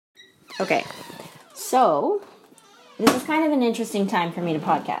Okay, so this is kind of an interesting time for me to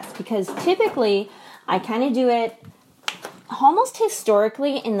podcast because typically I kind of do it almost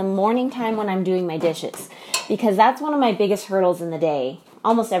historically in the morning time when I'm doing my dishes because that's one of my biggest hurdles in the day,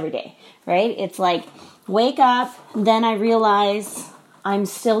 almost every day, right? It's like wake up, then I realize I'm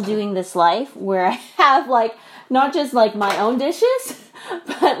still doing this life where I have like not just like my own dishes,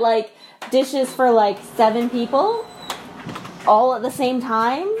 but like dishes for like 7 people all at the same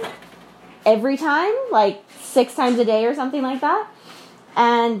time, every time, like 6 times a day or something like that.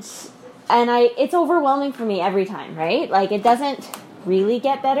 And it's overwhelming for me every time, right? Like it doesn't really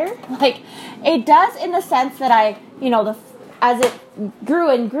get better. Like it does in the sense that as it grew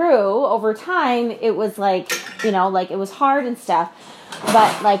and grew over time, it was like, like it was hard and stuff.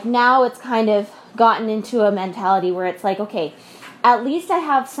 But like now it's kind of gotten into a mentality where it's like, okay, at least I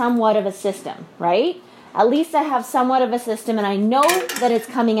have somewhat of a system, right? At least I have somewhat of a system and I know that it's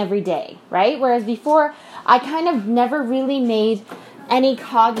coming every day, right? Whereas before, I kind of never really made any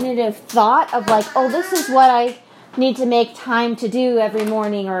cognitive thought of like, oh, this is what I need to make time to do every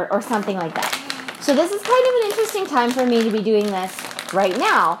morning or something like that. So this is kind of an interesting time for me to be doing this right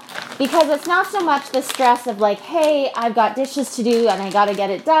now because it's not so much the stress of like, hey, I've got dishes to do and I got to get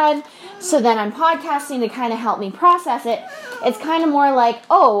it done. So then I'm podcasting to kind of help me process it. It's kind of more like,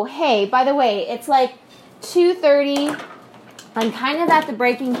 oh, hey, by the way, it's like 2:30. I'm kind of at the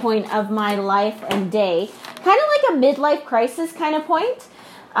breaking point of my life and day. Kind of like a midlife crisis kind of point.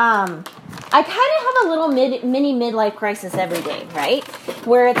 I kind of have a little mini midlife crisis every day, right?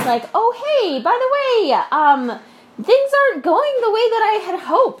 Where it's like, oh, hey, by the way, things aren't going the way that I had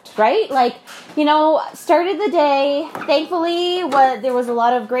hoped, right? Like, started the day, thankfully, there was a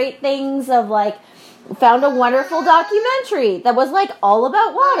lot of great things of like, found a wonderful documentary that was like all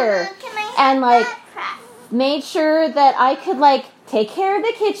about water. And like, made sure that I could like take care of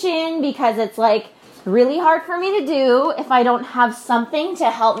the kitchen because it's like really hard for me to do if I don't have something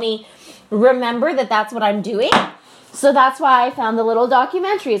to help me remember that that's what I'm doing. So that's why I found the little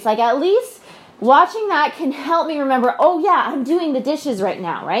documentary. It's like at least watching that can help me remember, oh yeah, I'm doing the dishes right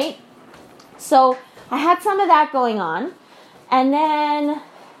now, right? So I had some of that going on. And then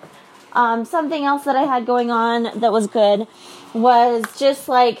something else that I had going on that was good was just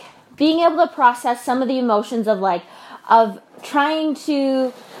like being able to process some of the emotions of trying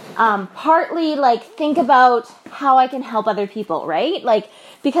to partly like think about how I can help other people, right? Like,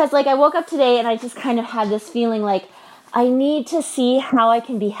 because like I woke up today and I just kind of had this feeling like I need to see how I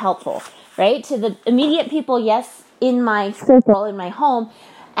can be helpful, right? To the immediate people, yes, in my circle, in my home,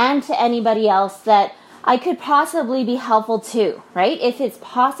 and to anybody else that I could possibly be helpful to, right? If it's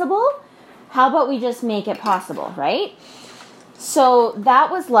possible, how about we just make it possible, right? So that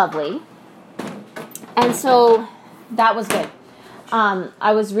was lovely. And so that was good.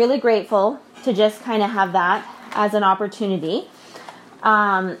 I was really grateful to just kind of have that as an opportunity.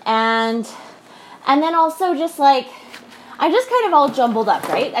 And then also just like, I just kind of all jumbled up,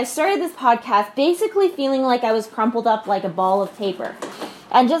 right? I started this podcast basically feeling like I was crumpled up like a ball of paper.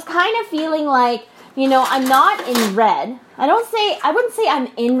 And just kind of feeling like, I'm not in red. I wouldn't say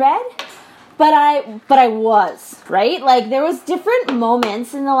I'm in red, but I was, right? Like there was different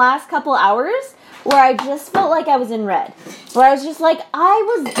moments in the last couple hours where I just felt like I was in red. Where I was just like,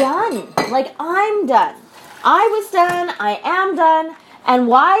 I was done. Like I'm done. I was done. I am done. And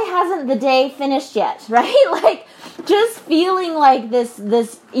why hasn't the day finished yet, right? Like just feeling like this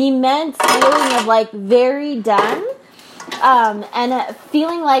immense feeling of like very done. And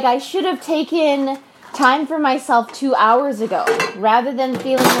feeling like I should have taken time for myself 2 hours ago rather than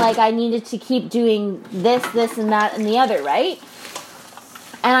feeling like I needed to keep doing this, and that, and the other, right?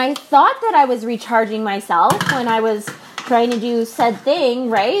 And I thought that I was recharging myself when I was trying to do said thing,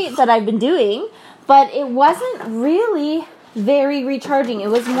 right, that I've been doing, but it wasn't really very recharging. It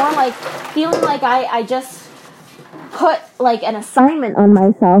was more like feeling like I just put like an assignment on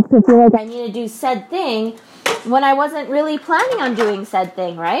myself to feel like I need to do said thing when I wasn't really planning on doing said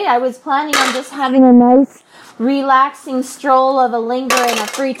thing, right? I was planning on just having a nice, relaxing stroll of a linger and a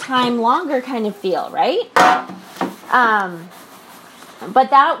free time longer kind of feel, right?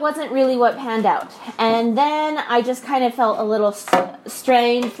 But that wasn't really what panned out. And then I just kind of felt a little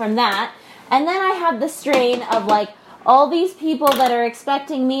strained from that. And then I had the strain of like all these people that are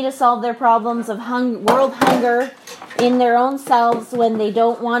expecting me to solve their problems of world hunger in their own selves when they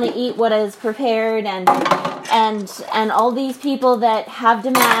don't want to eat what is prepared, and all these people that have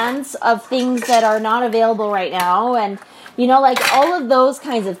demands of things that are not available right now, and like all of those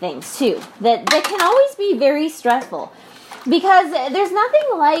kinds of things too that can always be very stressful, because there's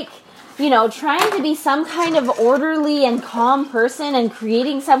nothing like trying to be some kind of orderly and calm person and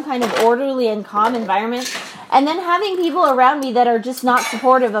creating some kind of orderly and calm environment, and then having people around me that are just not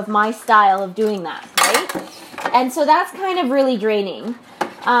supportive of my style of doing that, right? And so that's kind of really draining.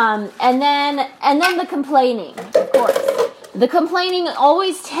 And then the complaining, of course. The complaining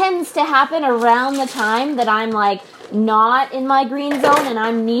always tends to happen around the time that I'm like not in my green zone and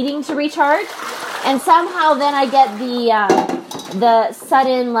I'm needing to recharge. And somehow then I get the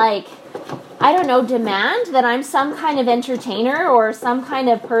sudden, like, I don't know, demand that I'm some kind of entertainer or some kind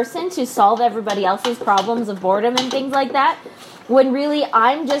of person to solve everybody else's problems of boredom and things like that, when really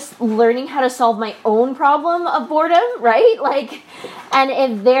I'm just learning how to solve my own problem of boredom, right? Like, and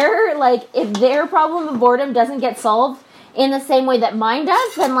if their problem of boredom doesn't get solved in the same way that mine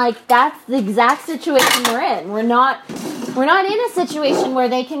does, then like that's the exact situation we're in. We're not in a situation where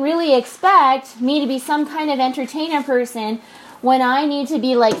they can really expect me to be some kind of entertainer person when I need to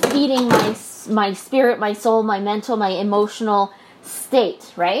be like feeding my spirit, my soul, my mental, my emotional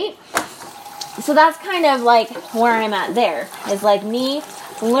state, right? So that's kind of like where I'm at there, is like me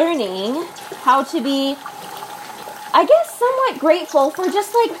learning how to be, I guess, somewhat grateful for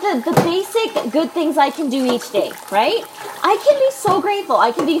just like the basic good things I can do each day, right? I can be so grateful.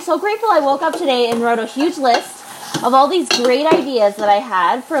 I woke up today and wrote a huge list of all these great ideas that I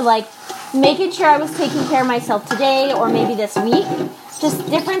had for like making sure I was taking care of myself today or maybe this week. Just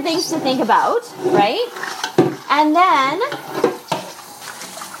different things to think about, right? And then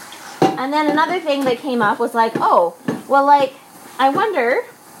another thing that came up was like, oh, well, like, I wonder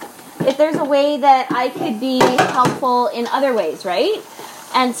if there's a way that I could be helpful in other ways, right?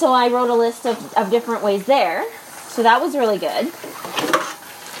 And so I wrote a list of different ways there. So that was really good.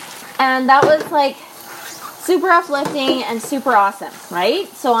 And that was like super uplifting and super awesome, right?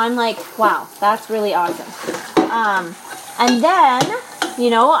 So I'm like, wow, that's really awesome. And then,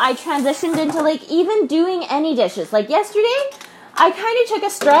 I transitioned into like even doing any dishes. Like yesterday, I kind of took a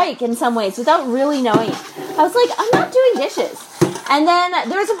strike in some ways without really knowing it. I was like, I'm not doing dishes. And then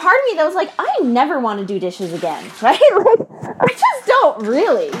there was a part of me that was like, I never want to do dishes again, right? Like, I just don't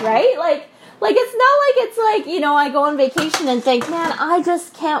really, right? Like it's not like it's like, I go on vacation and think, man, I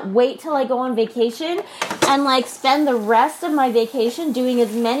just can't wait till I go on vacation and like spend the rest of my vacation doing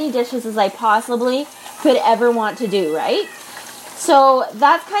as many dishes as I possibly could ever want to do, right? So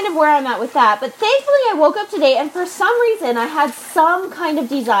that's kind of where I'm at with that. But thankfully I woke up today and for some reason I had some kind of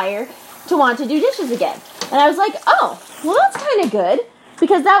desire to want to do dishes again. And I was like, oh, well, that's kind of good,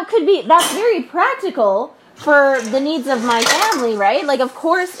 because that's very practical for the needs of my family, right? Like, of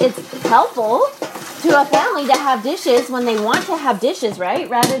course, it's helpful to a family to have dishes when they want to have dishes, right?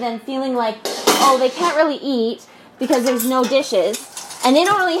 Rather than feeling like, oh, they can't really eat because there's no dishes. And they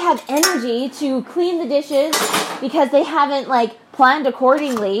don't really have energy to clean the dishes because they haven't, like, planned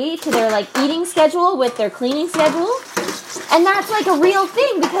accordingly to their, like, eating schedule with their cleaning schedule. And that's, like, a real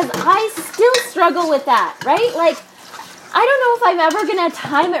thing, because I still struggle with that, right? Like, I don't know if I'm ever going to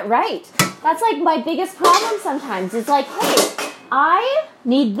time it right. That's, like, my biggest problem sometimes. It's like, hey, I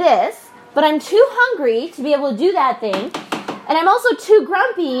need this, but I'm too hungry to be able to do that thing. And I'm also too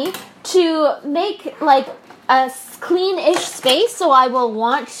grumpy to make, like, a clean-ish space so I will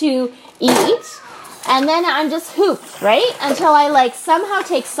want to eat. And then I'm just hooped, right? Until I, like, somehow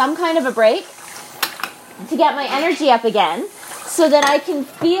take some kind of a break to get my energy up again so that I can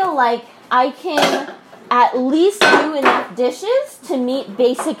feel like I can at least do enough dishes to meet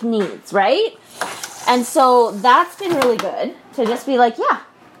basic needs, right? And so that's been really good to just be like, yeah,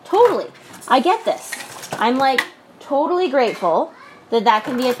 totally, I get this. I'm like totally grateful that that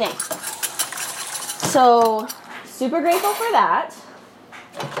can be a thing. So super grateful for that.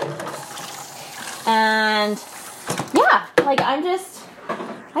 And yeah, like I'm just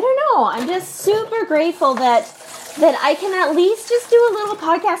super grateful that I can at least just do a little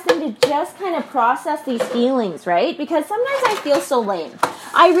podcast thing to just kind of process these feelings, right? Because sometimes I feel so lame.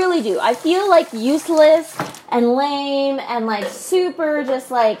 I really do. I feel like useless and lame and like super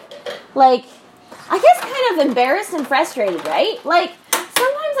just like I guess kind of embarrassed and frustrated, right? Like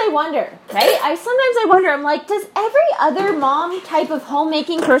sometimes I wonder, right? I'm like, does every other mom type of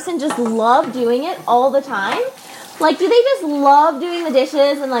homemaking person just love doing it all the time? Like, do they just love doing the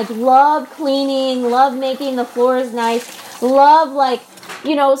dishes and, like, love cleaning, love making the floors nice, love, like,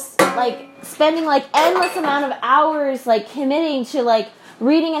 like, spending, like, endless amount of hours, like, committing to, like,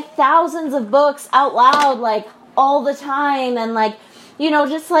 reading thousands of books out loud, like, all the time, and, like,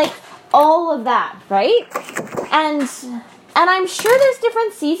 just, like, all of that, right? And I'm sure there's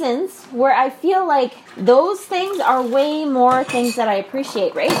different seasons where I feel like those things are way more things that I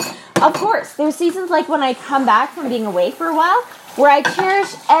appreciate, right? Of course, there's seasons like when I come back from being away for a while, where I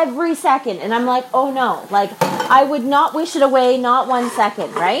cherish every second, and I'm like, oh no, like, I would not wish it away, not 1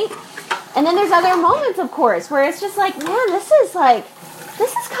 second, right? And then there's other moments, of course, where it's just like, man, this is kind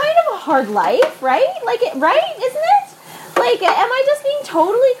of a hard life, right? Like, right? Isn't it? Like, am I just being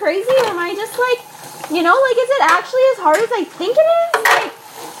totally crazy, or am I just like, is it actually as hard as I think it is? Like,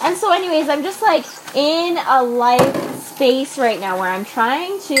 and so anyways, I'm just like in a life space right now where I'm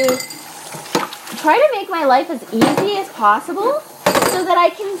trying to make my life as easy as possible so that I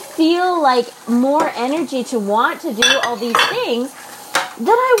can feel like more energy to want to do all these things that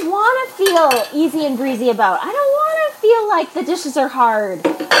I want to feel easy and breezy about. I don't want to feel like the dishes are hard. I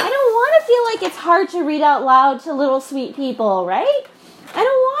don't want to feel like it's hard to read out loud to little sweet people, right? I don't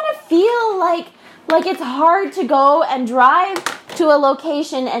want to feel like it's hard to go and drive to a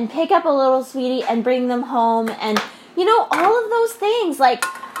location and pick up a little sweetie and bring them home and, all of those things. Like,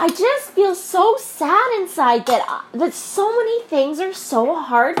 I just feel so sad inside that so many things are so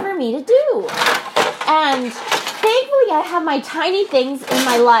hard for me to do. And thankfully, I have my tiny things in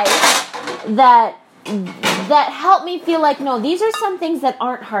my life that help me feel like, no, these are some things that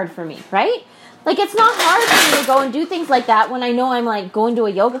aren't hard for me, right? Like, it's not hard for me to go and do things like that when I know I'm, like, going to a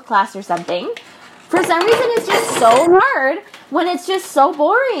yoga class or something. For some reason, it's just so hard when it's just so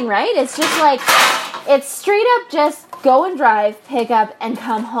boring, right? It's just like, it's straight up just go and drive, pick up, and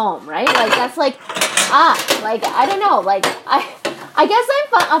come home, right? Like, that's like, I don't know, like, I guess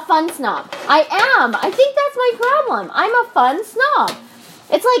I'm a fun snob. I am. I think that's my problem. I'm a fun snob.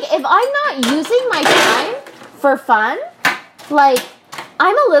 It's like, if I'm not using my time for fun, like,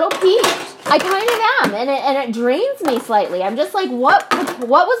 I'm a little peeved. I kind of am, and it drains me slightly. I'm just like, what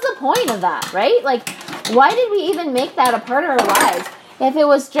was the point of that, right? Like, why did we even make that a part of our lives if it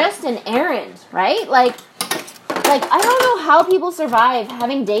was just an errand, right? Like I don't know how people survive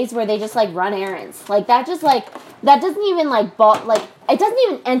having days where they just, like, run errands. Like, that just, like, that doesn't even, like, it doesn't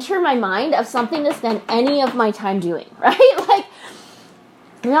even enter my mind of something to spend any of my time doing, right? Like,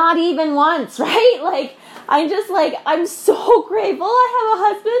 not even once, right? Like, I'm just like, I'm so grateful I have a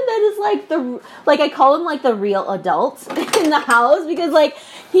husband that is like I call him like the real adult in the house, because like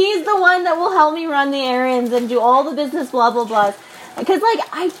he's the one that will help me run the errands and do all the business blah blah blah. Because like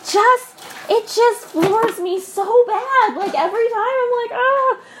it just floors me so bad. Like every time I'm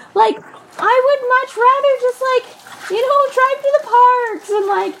like I would much rather just like, drive to the parks and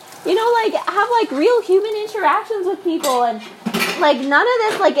like have like real human interactions with people, and like none of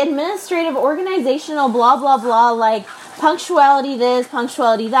this like administrative organizational blah blah blah, like punctuality this,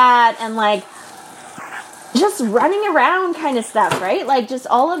 punctuality that, and like just running around kind of stuff, right? Like just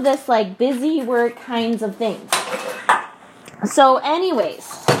all of this like busy work kinds of things. So anyways,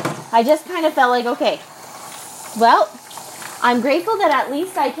 I just kind of felt like, okay, well, I'm grateful that at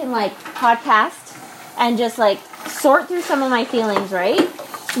least I can like podcast and just like sort through some of my feelings, right?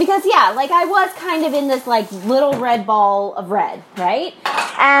 Because yeah, like I was kind of in this like little red ball of red, right?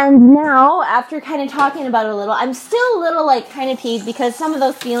 And now after kind of talking about it a little, I'm still a little like kind of peeved because some of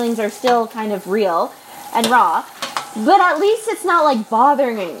those feelings are still kind of real and raw, but at least it's not like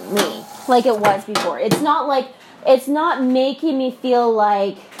bothering me like it was before. It's not making me feel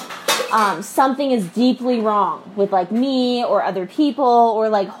like something is deeply wrong with like me or other people, or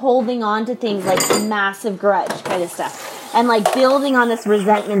like holding on to things like massive grudge kind of stuff. And like building on this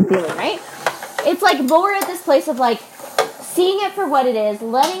resentment feeling, right? It's like more at this place of like seeing it for what it is,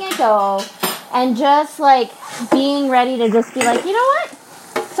 letting it go, and just like being ready to just be like, you know what?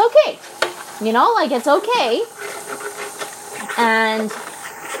 It's okay. Like it's okay. And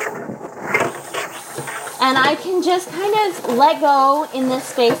I can just kind of let go in this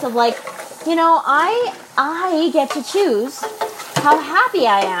space of like, I get to choose how happy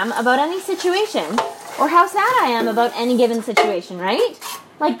I am about any situation, or how sad I am about any given situation, right?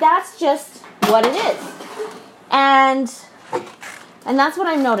 Like, that's just what it is. And that's what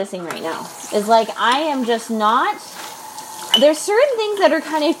I'm noticing right now. Is like, I am just not... There's certain things that are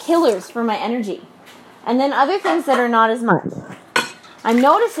kind of killers for my energy. And then other things that are not as much. I'm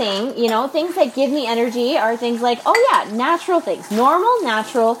noticing, things that give me energy are things like, natural things. Normal,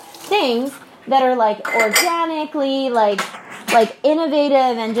 natural things that are like organically, like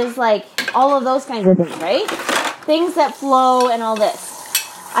innovative, and just like all of those kinds of things, right? Things that flow and all this.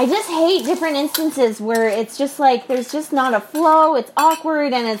 I just hate different instances where it's just like there's just not a flow, it's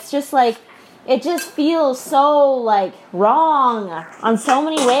awkward, and it's just like it just feels so like wrong on so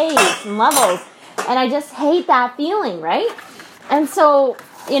many ways and levels, and I just hate that feeling, right? And so,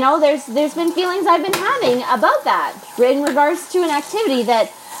 there's been feelings I've been having about that in regards to an activity that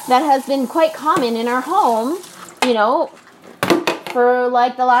has been quite common in our home, for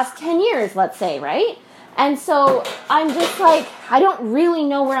like the last 10 years, let's say, right? And so I'm just like, I don't really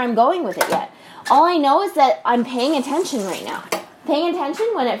know where I'm going with it yet. All I know is that I'm paying attention right now. Paying attention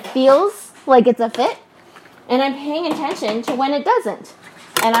when it feels like it's a fit, and I'm paying attention to when it doesn't.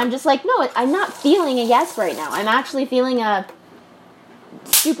 And I'm just like, no, I'm not feeling a yes right now. I'm actually feeling a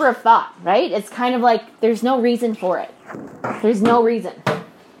stupor of thought, right? It's kind of like there's no reason for it. There's no reason.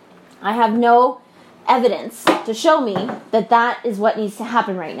 I have no evidence to show me that that is what needs to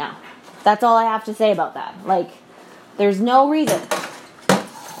happen right now. That's all I have to say about that. Like, there's no reason.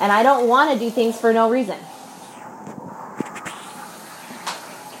 And I don't want to do things for no reason.